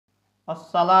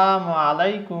আসসালামু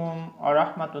আলাইকুম ওয়া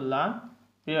রাহমাতুল্লাহ।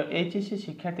 প্রিয় এইচএসসি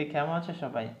শিক্ষার্থী, কেমন আছো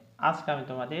সবাই? আজকে আমি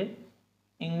তোমাদের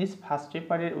ইংলিশ ফার্স্ট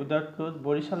পেপারের উদারক্রোধ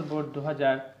বরিশাল বোর্ড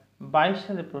 2022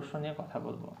 সালের প্রশ্ন নিয়ে কথা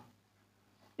বলবো।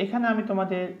 এখানে আমি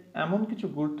তোমাদের এমন কিছু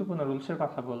গুরুত্বপূর্ণ রুলসের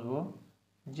কথা বলবো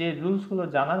যে রুলসগুলো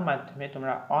জানার মাধ্যমে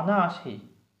তোমরা অনায়াসেই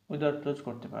উদারক্রোধ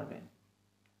করতে পারবে।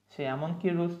 সে এমন কি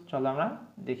রুলস, চলো আমরা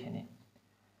দেখে নিই।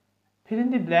 Fill in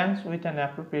the blanks with an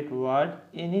appropriate word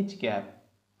in each gap,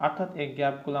 অর্থাৎ এই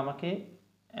গ্যাপগুলো আমাকে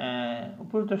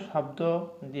উপযুক্ত শব্দ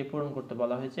দিয়ে পূরণ করতে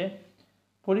বলা হয়েছে।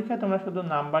 পরীক্ষায় তোমরা শুধু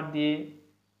নাম্বার দিয়ে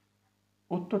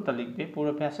উত্তরটা লিখবে,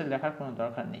 পুরো প্যাসেজ লেখার কোনো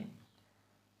দরকার নেই।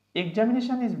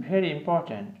 এক্সামিনেশন ইজ ভেরি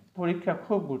ইম্পর্ট্যান্ট, পরীক্ষা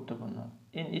খুব গুরুত্বপূর্ণ।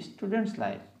 ইন স্টুডেন্টস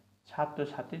লাইফ,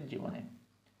 ছাত্রছাত্রীর জীবনে।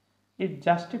 ইট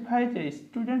জাস্টিফাইজ এ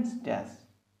স্টুডেন্টস ড্যাশ,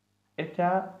 এটা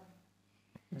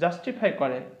জাস্টিফাই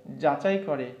করে, যাচাই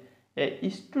করে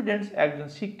স্টুডেন্টস, একজন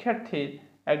শিক্ষার্থীর,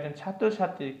 একজন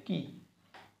ছাত্রছাত্রীর কি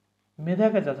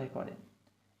মেধাকে যাচাই করে।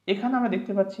 এখানে আমরা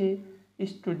দেখতে পাচ্ছি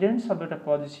স্টুডেন্ট শব্দটা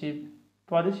পজিটিভ,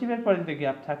 পজিটিভের পরে যদি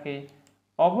গ্যাপ থাকে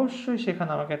অবশ্যই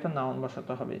সেখানে আমাকে একটা নাউন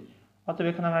বসাতে হবে। অতএব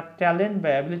এখানে আমরা ট্যালেন্ট বা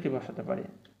অ্যাবিলিটি বসাতে পারি।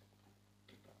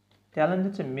 ট্যালেন্ট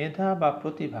হচ্ছে মেধা বা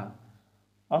প্রতিভা,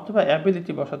 অথবা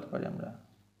অ্যাবিলিটি বসাতে পারি আমরা,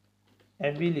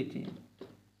 অ্যাবিলিটি।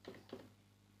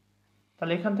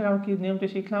 তাহলে এখান থেকে আমরা কি নিয়মটি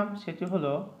শিখলাম, সেটি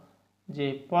হলো যে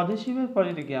পজিটিভের পরে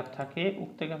যদি গ্যাপ থাকে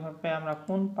উক্ত গ্যাপে আমরা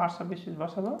কোন পার্টস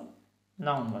বসাবো,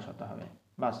 নাউন বসাতে হবে,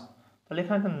 বাস। তাহলে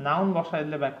এখানে একটা নাউন বসাই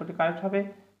দিলে বাক্যটি কারেক্ট হবে।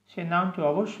 সেই নাউনটি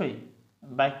অবশ্যই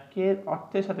বাক্যের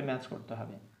অর্থের সাথে ম্যাচ করতে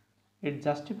হবে। ইট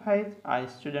জাস্টিফাইজ আই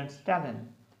স্টুডেন্টস ট্যালেন্ট,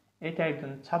 এটা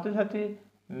একজন ছাত্রছাত্রীর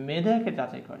মেধাকে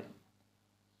যাচাই করে।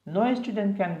 No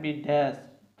student can be dash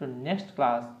two next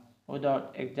class without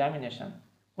examination,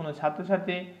 কোনো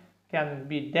ছাত্রছাত্রী can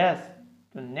be dash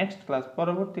two next class,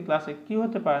 পরবর্তী ক্লাসে কি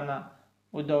হতে পারে না,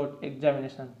 উইদাউট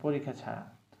এক্সামিনেশন, পরীক্ষা ছাড়া।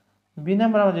 বি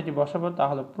নাম্বার আমরা যেটি বসাবো তা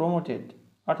হলো প্রমোটেড,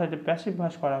 অর্থাৎ এটি প্যাসিভ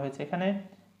ভয়েস করা হয়েছে এখানে।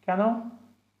 কেন?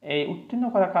 এই উত্তীর্ণ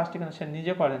করা কাজটি কিন্তু সে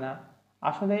নিজে করে না,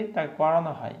 আসলে তাকে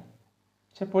করানো হয়।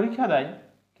 সে পরীক্ষা দেয়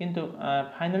কিন্তু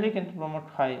ফাইনালি কিন্তু প্রমোট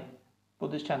হয়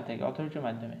প্রতিষ্ঠান থেকে, অথরিটির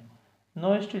মাধ্যমে। No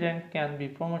student can be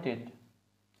promoted,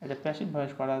 এটা প্যাসিভ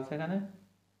ভয়েস করা আছে এখানে।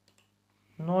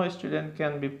 No student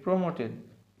can be promoted.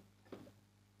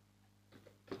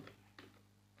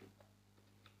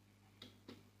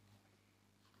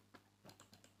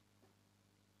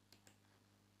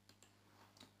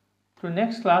 Two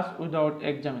next class without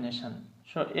examination,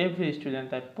 so every student,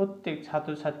 তাই প্রত্যেক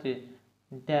ছাত্রছাত্রী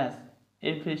dash,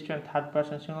 every student third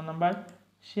person single number,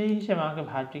 সেই হিসেবে আমাকে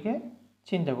ভার্বটিকে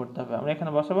চিন্তা করতে হবে। আমরা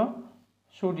এখানে বসাবো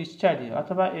শুড স্টাডি,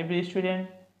 অথবা এভরি স্টুডেন্ট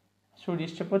শুড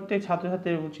স্টাডি, প্রত্যেক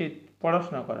ছাত্রছাত্রীর উচিত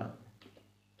পড়াশোনা করা।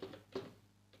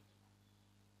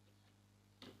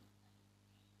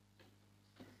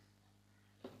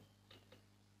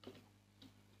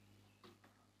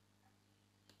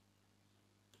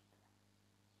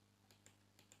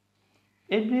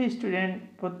 এভরি স্টুডেন্ট,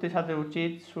 প্রত্যেক ছাত্রের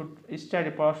উচিত, শুড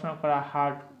স্টাডি, পড়াশোনা করা,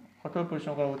 হার্ড, কঠোর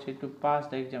পরিশ্রম করা উচিত, two pass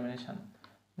the examination.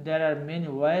 There are many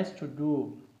ways to do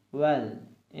well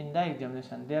in the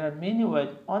examination, there are many ways,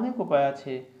 অনেক উপায়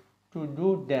আছে, টু ডু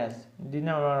ড্যাশ, দিনে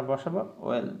আমরা বসাবো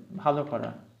ওয়েল, ভালো করা।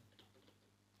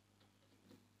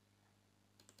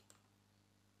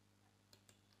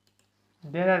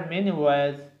 There are many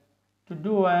ways to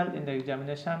do well in the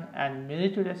examination and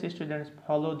meritorious students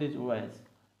follow these ways,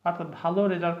 অর্থাৎ ভালো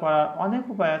রেজাল্ট করার অনেক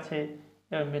উপায় আছে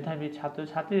এবং মেধাবী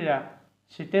ছাত্রছাত্রীরা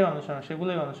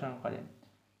সেগুলোই অনুসরণ করে।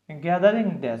 গ্যাদারিং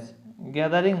ড্যাশ,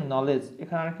 গ্যাদারিং নলেজ,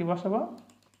 এখানে আমরা কি বসাবো,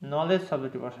 নলেজ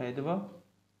শব্দটি বসাই দেব।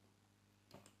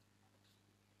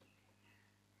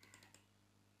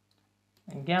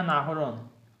 জ্ঞান আহরণ,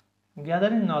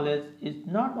 gathering knowledge is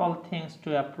not all things to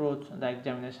approach the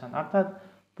examination, অর্থাৎ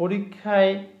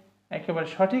পরীক্ষায় একেবারে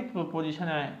সঠিক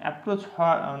পজিশনে অ্যাপ্রোচ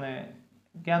হওয়া, মানে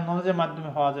জ্ঞান নলেজের মাধ্যমে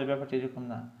হওয়া যায়, ব্যাপারটি এরকম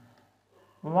না।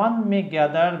 ওয়ান মে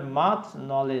গ্যাদার মাচ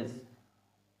নলেজ,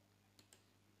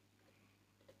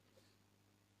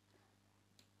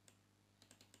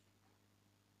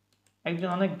 একজন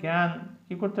অনেক জ্ঞান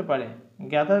কি করতে পারে,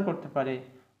 গ্যাদার করতে পারে,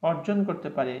 অর্জন করতে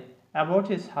পারে, অ্যাবাউট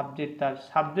হিজ সাবজেক্ট, তার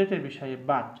সাবজেক্টের বিষয়ে।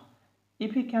 But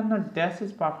if he can not dash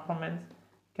his performance,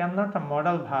 can not a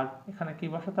modal verb, এখানে কি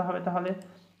বসাতে হবে তাহলে,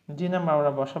 জি নাম্বার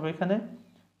আমরা বসাবো এখানে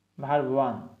ভার্ব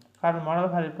ওয়ান, কারণ মডেল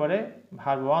ভার্বের পরে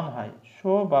ভার্ব ওয়ান হয়,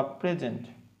 শো বা present.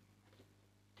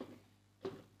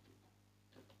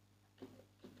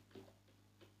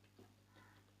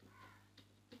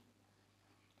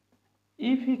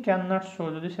 If he can not show,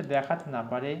 যদি সে দেখাতে না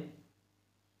পারে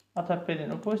অর্থাৎ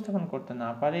প্রেজেন্ট উপস্থাপন করতে না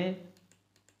পারে,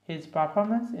 his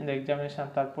performance in the examination,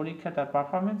 তার পরীক্ষা, তার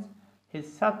performance, his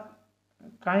such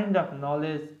kind of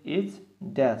knowledge is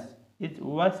dash, is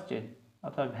wasted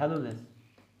অথবা ভ্যালুলেস।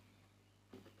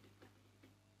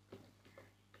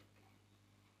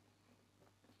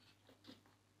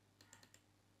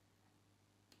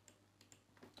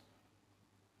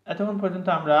 এতক্ষণ পর্যন্ত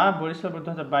আমরা বরিশাল বোর্ড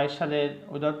 2022 সালের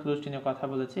উদার ক্লুজটি নিয়ে কথা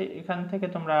বলেছি। এখান থেকে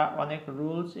তোমরা অনেক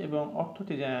রুলস এবং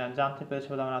অর্থটি জানতে পেরেছো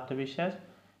বলে আমার আত্মবিশ্বাস।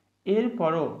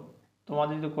 এরপরও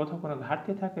তোমাদের যদি কোথাও কোনো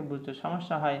ঘাটতি থাকে, বুঝতে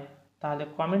সমস্যা হয়, তাহলে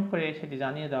কমেন্ট করে সেটি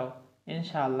জানিয়ে দাও।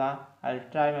 ইনশাআল্লাহ I will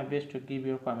try my best to give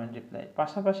your comment reply.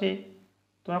 পাশাপাশি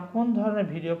তোমরা কোন ধরনের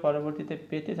ভিডিও পরবর্তীতে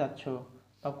পেতে চাচ্ছ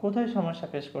বা কোথায় সমস্যা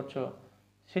ফেস করছো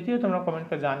সেটিও তোমরা কমেন্ট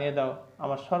করে জানিয়ে দাও।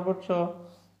 আমার সর্বোচ্চ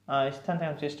স্থান থেকে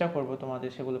আমি চেষ্টা করবো তোমাদের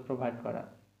সেগুলো প্রোভাইড করা।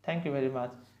 Thank you very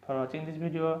much for watching this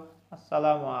video.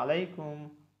 আসসালামু আলাইকুম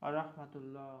ওয়া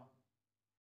রাহমাতুল্লাহ।